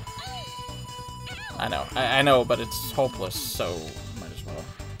 I know, but it's hopeless, so might as well.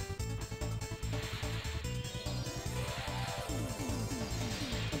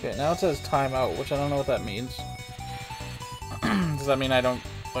 Okay, now it says timeout, which I don't know what that means. Does that mean I don't...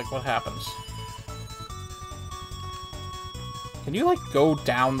 Like, what happens? Can you, like, go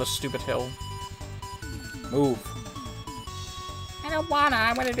down the stupid hill? Move. I don't wanna.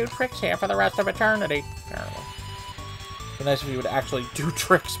 I want to do tricks here for the rest of eternity. Apparently. It'd be nice if you would actually do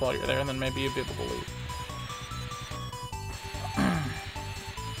tricks while you're there, and then maybe you'd be able to leave.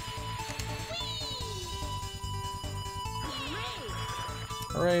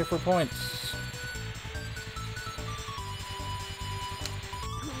 Hooray for points.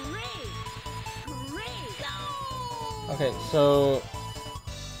 Okay, so...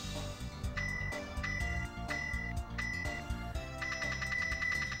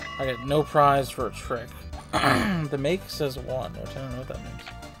 I get no prize for a trick. The make says 1, which I don't know what that means.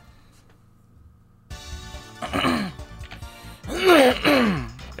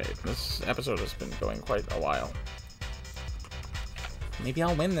 Okay, this episode has been going quite a while. Maybe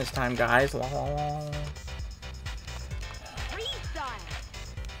I'll win this time, guys.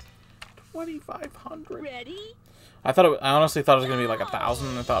 2,500. Ready? I honestly thought it was gonna be like 1,000,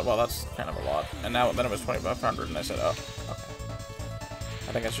 and I thought, well, that's kind of a lot. And then it was 2,500, and I said, oh, okay.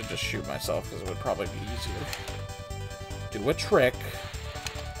 I think I should just shoot myself because it would probably be easier. Do a trick.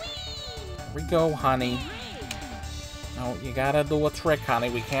 There we go, honey. No, you gotta do a trick, honey.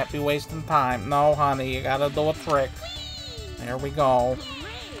 We can't be wasting time. No, honey, you gotta do a trick. There we go.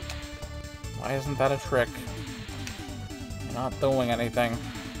 Why isn't that a trick? You're not doing anything.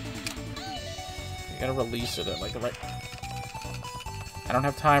 You gotta release it at like the right... I don't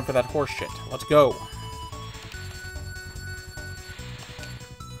have time for that horse shit. Let's go.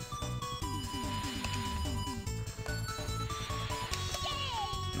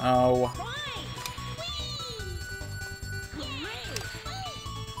 No.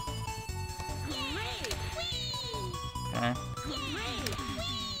 Okay.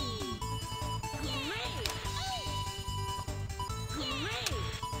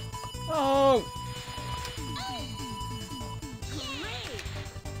 Oh!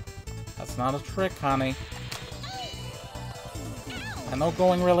 That's not a trick, honey. I know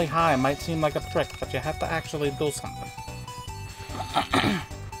going really high might seem like a trick, but you have to actually do something.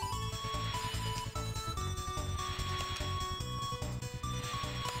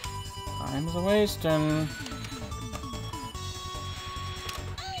 Time's a wasting.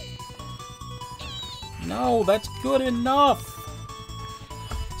 No, that's good enough!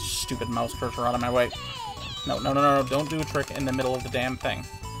 Stupid mouse cursor out of my way. No, no, no, no, no, don't do a trick in the middle of the damn thing.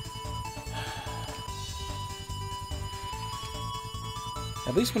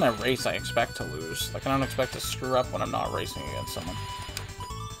 At least when I race, I expect to lose. Like, I don't expect to screw up when I'm not racing against someone.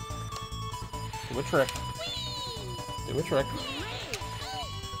 Do a trick. Do a trick.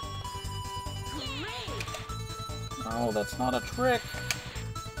 No, that's not a trick.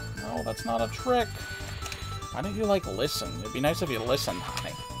 No, that's not a trick. Why don't you, like, listen? It'd be nice if you listened,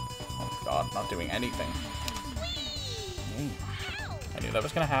 honey. Oh, God, not doing anything. I knew that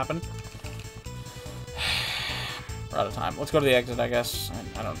was gonna happen. We're out of time. Let's go to the exit, I guess.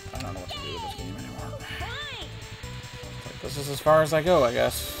 I don't know what to do with this game anymore. Like, this is as far as I go, I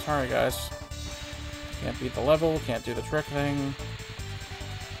guess. Sorry, guys. Can't beat the level, can't do the trick thing.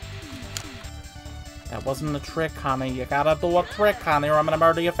 That wasn't a trick, honey. You gotta do a trick, honey, or I'm gonna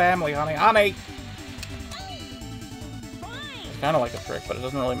murder your family, honey. Honey! It's kinda like a trick, but it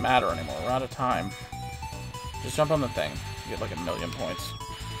doesn't really matter anymore. We're out of time. Just jump on the thing. You get like 1,000,000 points.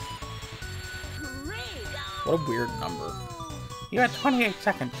 What a weird number. You had 28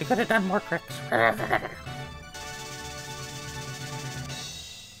 seconds. You could have done more tricks.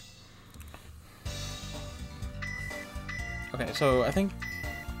 Okay, so I think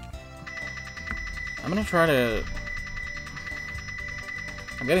I'm gonna try to...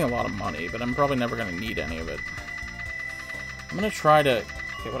 I'm getting a lot of money, but I'm probably never gonna need any of it. I'm gonna try to...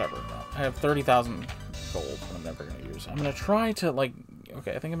 Okay, whatever. I have 30,000 gold that I'm never gonna use. I'm gonna try to, like...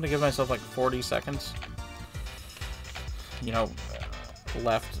 Okay, I think I'm gonna give myself, like, 40 seconds. You know,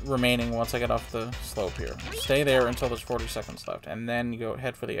 left remaining once I get off the slope here. Stay there until there's 40 seconds left, and then you go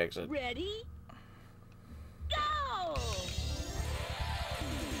head for the exit. Ready? Go!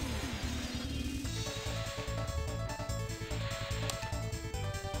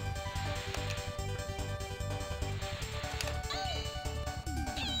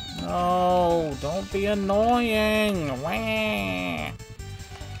 No, don't be annoying. Wah.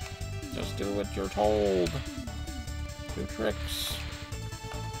 Just do what you're told. Do tricks.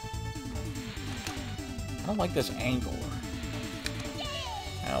 I don't like this angle.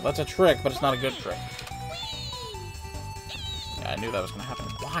 Now, that's a trick, but it's not a good trick. Yeah, I knew that was gonna happen.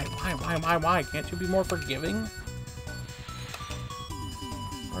 Why? Can't you be more forgiving?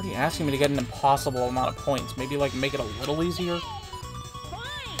 You're already asking me to get an impossible amount of points. Maybe, like, make it a little easier?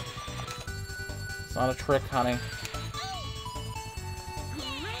 It's not a trick, honey.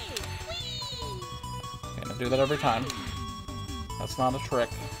 Gonna do that every time. That's not a trick.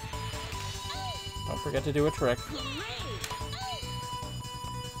 Don't forget to do a trick.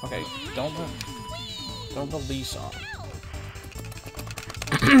 Okay, don't release on.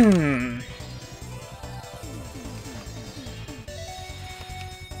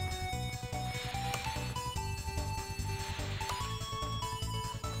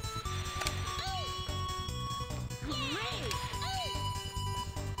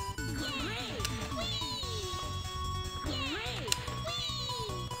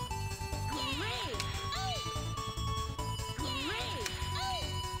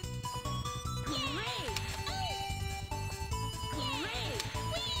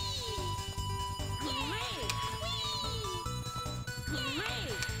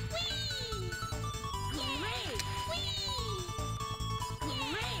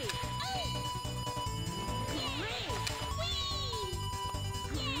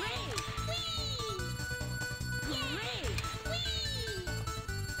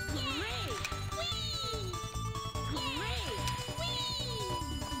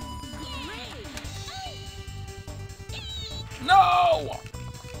 No!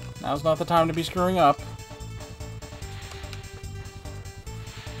 Now's not the time to be screwing up.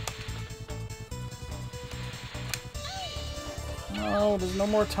 No, there's no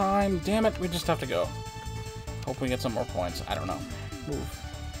more time. Damn it, we just have to go. Hope we get some more points. I don't know. Move.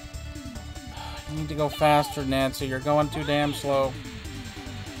 You need to go faster, Nancy. You're going too damn slow.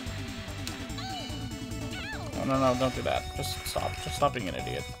 No, no, no, don't do that. Just stop. Just stop being an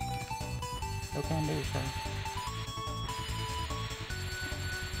idiot. No can do, sir.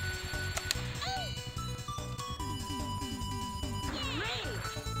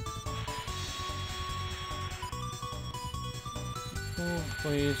 Oh,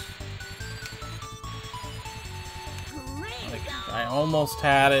 please. Like, I almost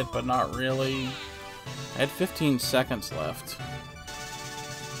had it, but not really. I had 15 seconds left.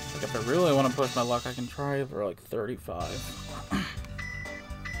 Like, if I really want to push my luck, I can try for like 35.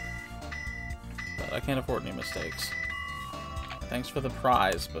 But I can't afford any mistakes. Thanks for the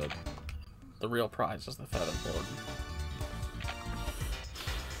prize, but the real prize is the featherboard.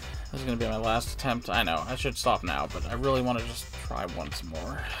 This is going to be my last attempt. I know, I should stop now, but I really want to just try once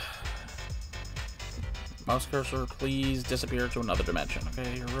more. Mouse cursor, please disappear to another dimension,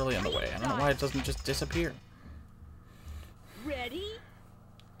 okay? You're really in the way. I don't know why it doesn't just disappear. Ready?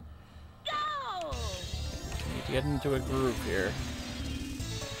 Go! Need to get into a groove here.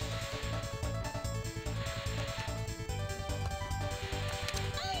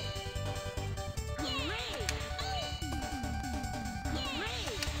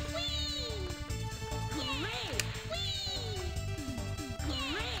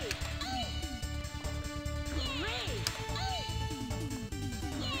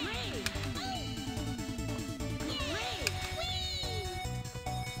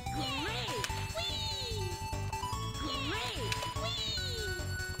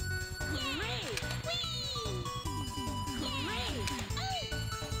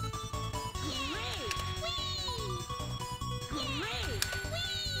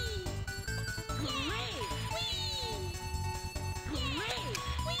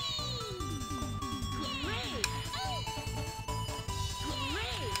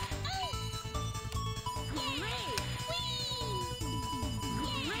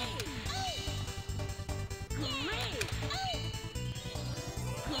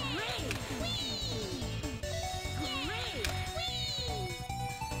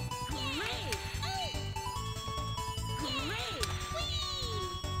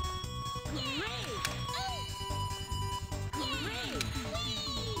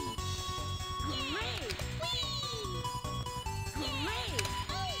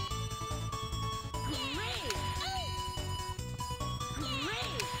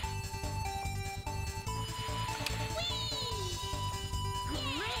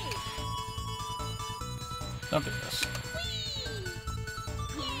 Don't do this.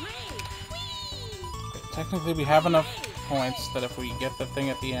 Okay, technically, we have enough points that if we get the thing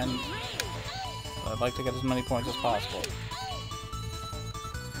at the end, I'd like to get as many points as possible.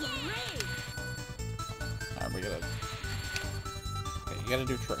 Alright, we gotta... Okay, you gotta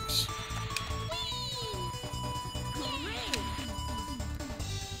do tricks.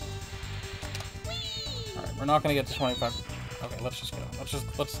 Alright, we're not gonna get to 25... Okay, let's just go.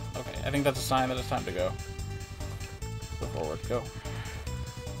 Let's... Okay, I think that's a sign that it's time to go. Go forward, go.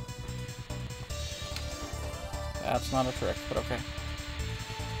 That's not a trick, but okay.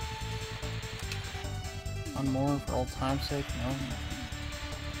 One more for old time's sake? No.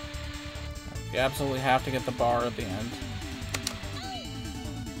 You absolutely have to get the bar at the end.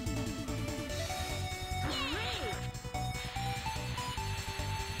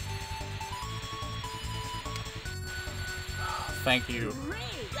 Thank you.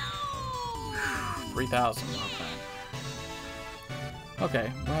 3,000, not bad.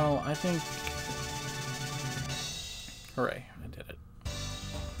 Okay, well, I think... Hooray, I did it.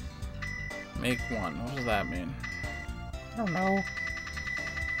 Make one. What does that mean? I don't know.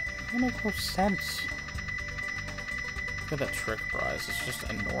 That makes no sense. Look at that trick prize. It's just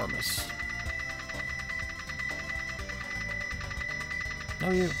enormous.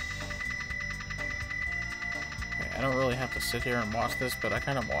 No, you. Okay, I don't really have to sit here and watch this, but I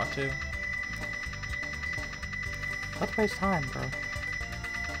kind of want to. Let's waste time, bro.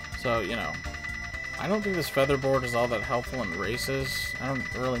 So, you know, I don't think this featherboard is all that helpful in races. I don't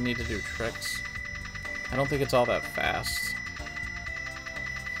really need to do tricks. I don't think it's all that fast.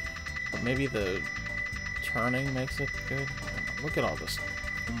 But maybe the turning makes it good. Look at all this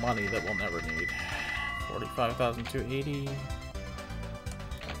money that we'll never need. 45,280.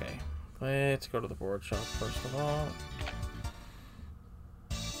 Okay, let's go to the board shop first of all.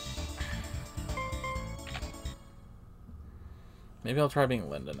 Maybe I'll try being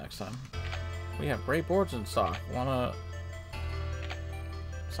Linda next time. We have great boards in stock. Wanna...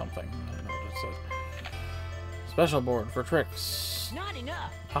 something. I don't know what it said. Special board for tricks. Not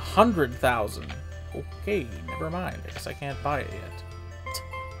enough. 100,000. Okay, never mind. I guess I can't buy it yet.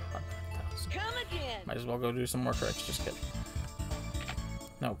 100,000. Come again. Might as well go do some more tricks. Just kidding.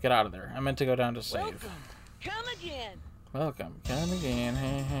 No, get out of there. I meant to go down to save. Welcome. Come again. Welcome. Come again.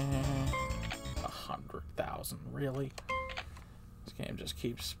 100,000. Really? This game just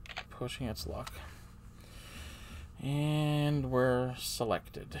keeps pushing its luck. And we're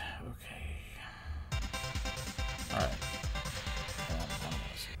selected. Okay. Alright.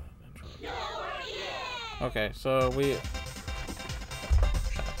 Okay, so we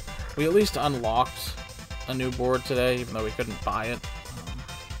at least unlocked a new board today, even though we couldn't buy it.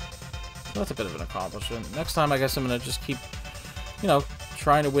 So that's a bit of an accomplishment. Next time, I guess I'm going to just keep, you know,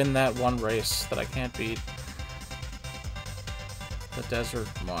 trying to win that one race that I can't beat. The desert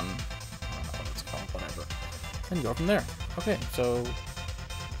one. I don't know what it's called, whatever. And go from there. Okay, so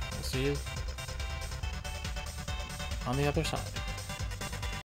we'll see you on the other side.